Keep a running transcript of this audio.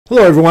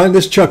Hello everyone,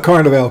 this is Chuck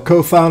Carnevale,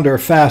 co-founder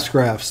of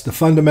FastGraphs, the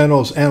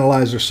Fundamentals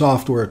Analyzer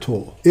software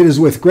tool. It is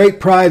with great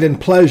pride and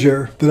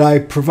pleasure that I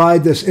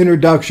provide this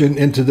introduction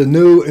into the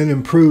new and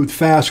improved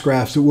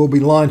FastGraphs that we'll be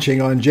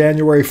launching on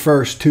January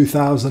 1st,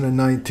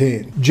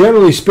 2019.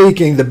 Generally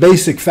speaking, the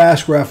basic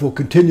FastGraph will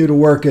continue to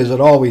work as it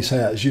always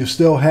has. You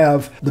still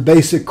have the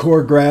basic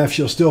core graphs,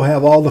 you'll still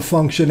have all the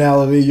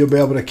functionality, you'll be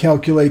able to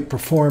calculate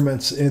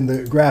performance in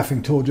the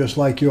graphing tool just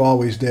like you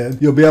always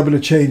did. You'll be able to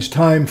change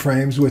time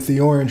frames with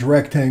the orange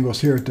rectangle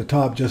here at the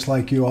top just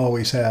like you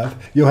always have.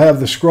 You'll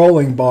have the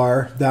scrolling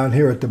bar down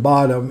here at the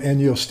bottom,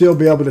 and you'll still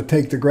be able to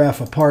take the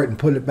graph apart and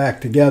put it back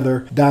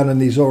together down in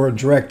these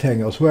orange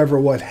rectangles. However,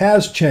 what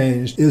has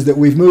changed is that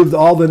we've moved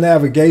all the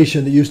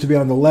navigation that used to be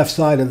on the left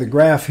side of the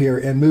graph here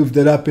and moved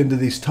it up into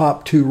these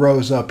top two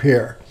rows up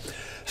here.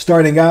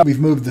 Starting out, we've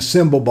moved the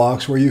symbol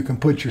box where you can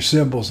put your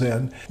symbols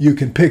in. You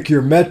can pick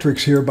your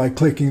metrics here by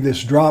clicking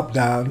this drop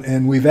down,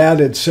 and we've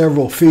added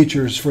several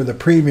features for the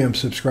premium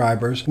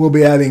subscribers. We'll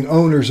be adding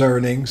owner's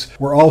earnings.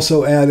 We're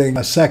also adding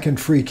a second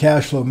free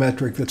cash flow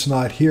metric that's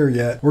not here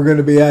yet. We're going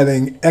to be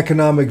adding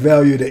economic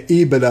value to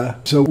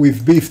EBITDA, so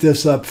we've beefed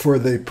this up for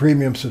the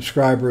premium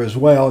subscriber as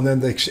well, and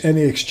then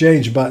any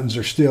exchange buttons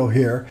are still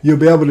here. You'll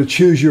be able to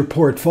choose your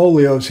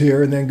portfolios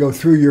here and then go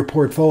through your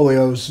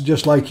portfolios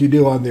just like you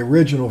do on the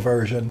original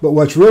version. But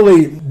what's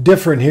really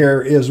different here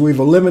is we've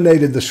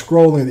eliminated the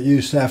scrolling that you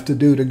used to have to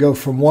do to go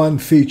from one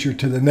feature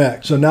to the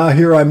next. So now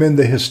here I'm in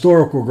the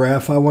historical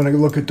graph. I want to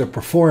look at the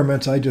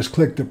performance. I just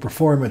click the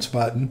performance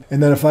button.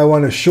 And then if I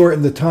want to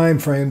shorten the time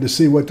frame to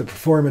see what the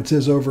performance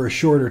is over a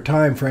shorter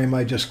time frame,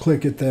 I just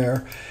click it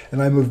there.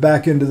 And I move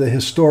back into the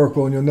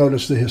historical, and you'll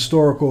notice the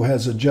historical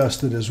has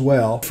adjusted as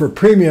well. For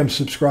premium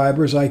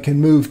subscribers, I can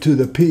move to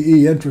the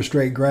PE interest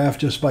rate graph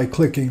just by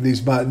clicking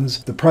these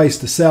buttons. The price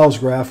to sales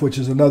graph, which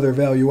is another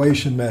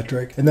valuation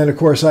metric. And then of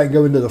course I can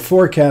go into the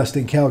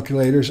forecasting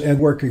calculators and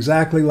work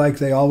exactly like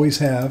they always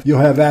have. You'll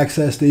have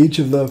access to each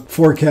of the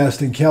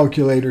forecasting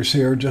calculators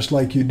here just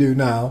like you do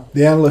now.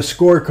 The analyst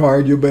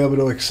scorecard, you'll be able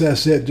to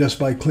access it just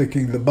by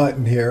clicking the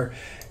button here.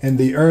 And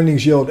the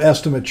earnings yield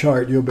estimate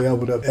chart you'll be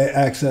able to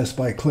access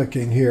by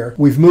clicking here.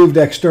 We've moved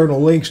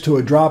external links to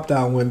a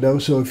drop-down window,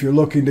 so if you're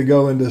looking to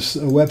go into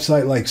a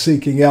website like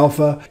Seeking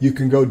Alpha, you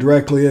can go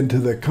directly into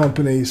the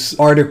company's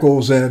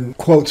articles and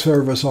quote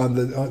service on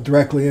the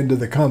directly into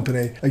the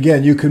company.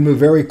 Again, you can move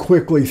very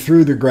quickly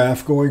through the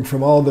graph, going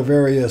from all the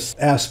various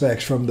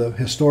aspects, from the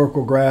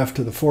historical graph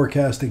to the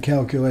forecasting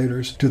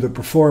calculators to the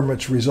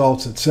performance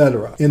results,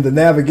 etc. In the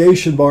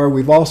navigation bar,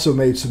 we've also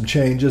made some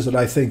changes that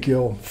I think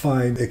you'll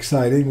find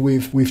exciting.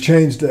 We've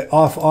changed the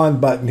off-on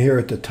button here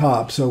at the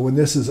top, so when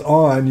this is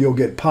on, you'll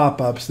get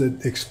pop-ups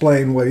that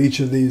explain what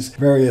each of these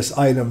various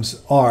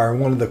items are.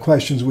 One of the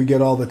questions we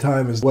get all the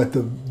time is what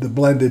the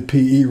blended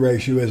PE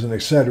ratio is, and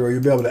etc.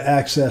 You'll be able to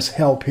access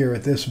help here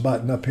at this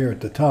button up here at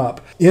the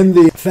top. In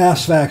the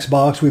Fast Facts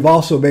box, we've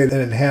also made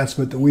an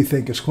enhancement that we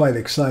think is quite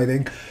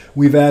exciting.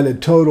 We've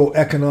added total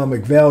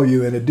economic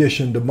value in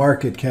addition to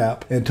market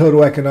cap, and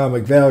total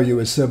economic value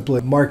is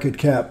simply market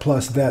cap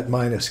plus debt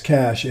minus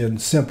cash in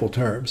simple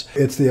terms.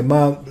 It's the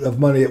amount of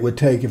money it would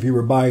take if you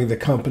were buying the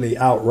company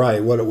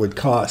outright, what it would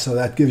cost. So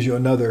that gives you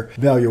another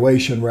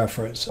valuation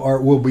reference.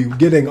 We'll be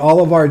getting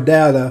all of our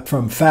data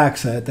from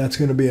FactSet. That's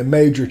going to be a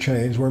major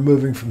change. We're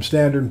moving from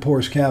Standard &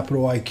 Poor's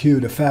Capital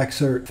IQ to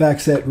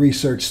FactSet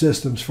Research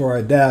Systems for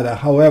our data.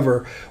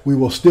 However, we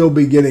will still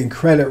be getting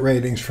credit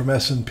ratings from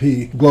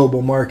S&P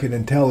Global Market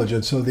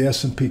Intelligence, so the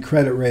S&P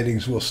credit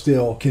ratings will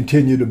still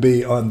continue to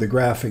be on the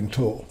graphing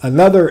tool.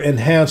 Another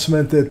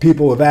enhancement that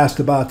people have asked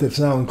about that's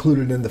now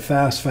included in the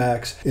Fast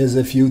Facts is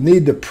if you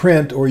need to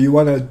print or you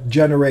want to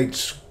generate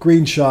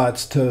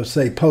screenshots to,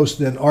 say, post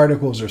in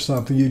articles or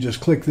something, you just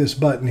click this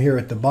button here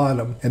at the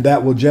bottom and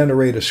that will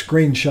generate a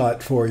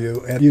screenshot for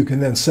you, and you can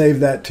then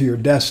save that to your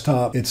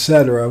desktop,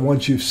 etc. And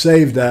once you've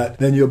saved that,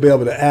 then you'll be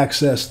able to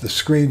access the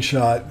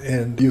screenshot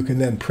and you can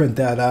then print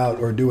that out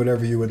or do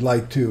whatever you would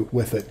like to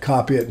with it,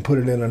 copy it and put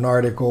it in an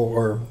article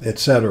or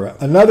etc.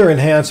 Another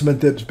enhancement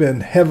that's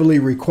been heavily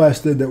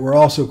requested that we're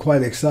also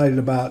quite excited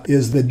about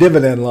is the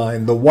dividend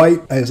line, the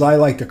white, as I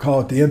like to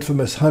call it, the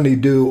infamous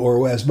honeydew,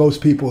 or as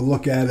most people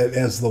look at it,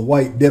 as the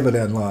white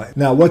dividend line.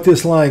 Now what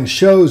this line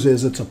shows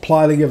is it's a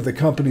plotting of the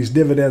company's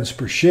dividends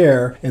per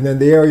share, and then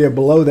the area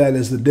below that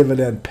is the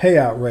dividend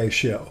payout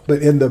ratio.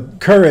 But in the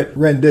current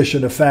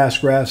rendition of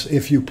FastGraphs,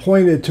 if you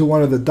pointed to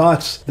one of the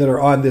dots that are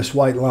on this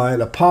white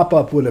line, a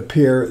pop-up would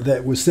appear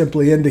that was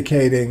simply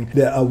indicating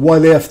that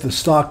what if the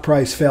stock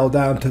price fell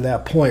down to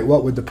that point,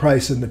 what would the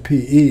price in the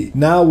PE?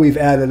 Now we've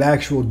added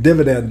actual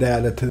dividend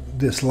data to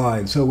this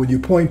line, so when you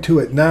point to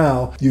it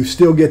now, you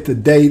still get the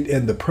date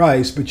and the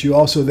price, but you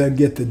also then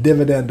get the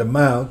dividend dividend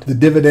amount, the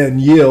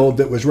dividend yield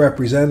that was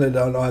represented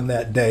on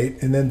that date,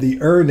 and then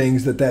the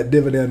earnings that that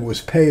dividend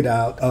was paid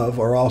out of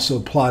are also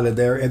plotted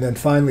there, and then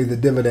finally the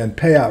dividend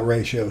payout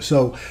ratio.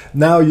 So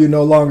now you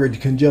no longer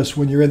can just,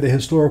 when you're in the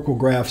historical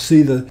graph,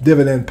 see the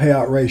dividend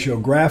payout ratio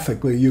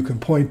graphically. You can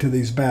point to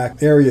these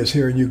back areas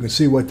here and you can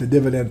see what the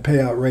dividend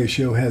payout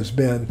ratio has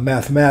been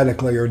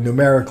mathematically or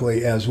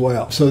numerically as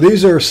well. So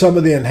these are some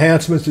of the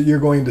enhancements that you're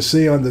going to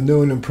see on the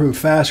new and improved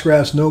fast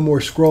graphs. No more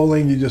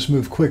scrolling. You just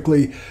move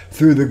quickly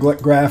through the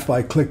graph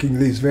by clicking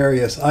these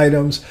various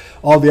items.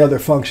 All the other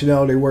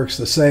functionality works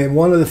the same.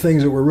 One of the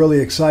things that we're really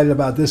excited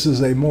about, this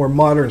is a more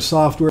modern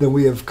software than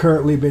we have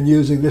currently been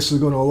using. This is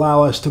going to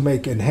allow us to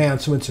make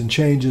enhancements and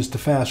changes to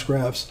fast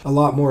graphs a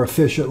lot more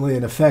efficiently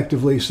and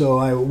effectively. So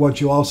I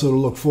want you also to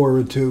look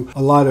forward to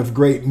a lot of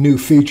great new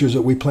features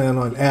that we plan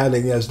on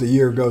adding as the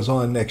year goes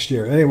on next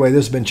year. Anyway,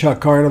 this has been Chuck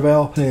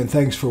Carnevale saying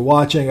thanks for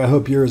watching. I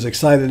hope you're as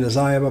excited as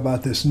I am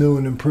about this new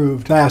and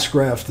improved fast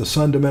graphs, the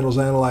fundamentals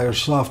analyzer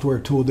software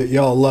tool that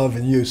y'all love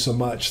and use so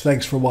much.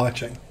 Thanks for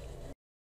watching.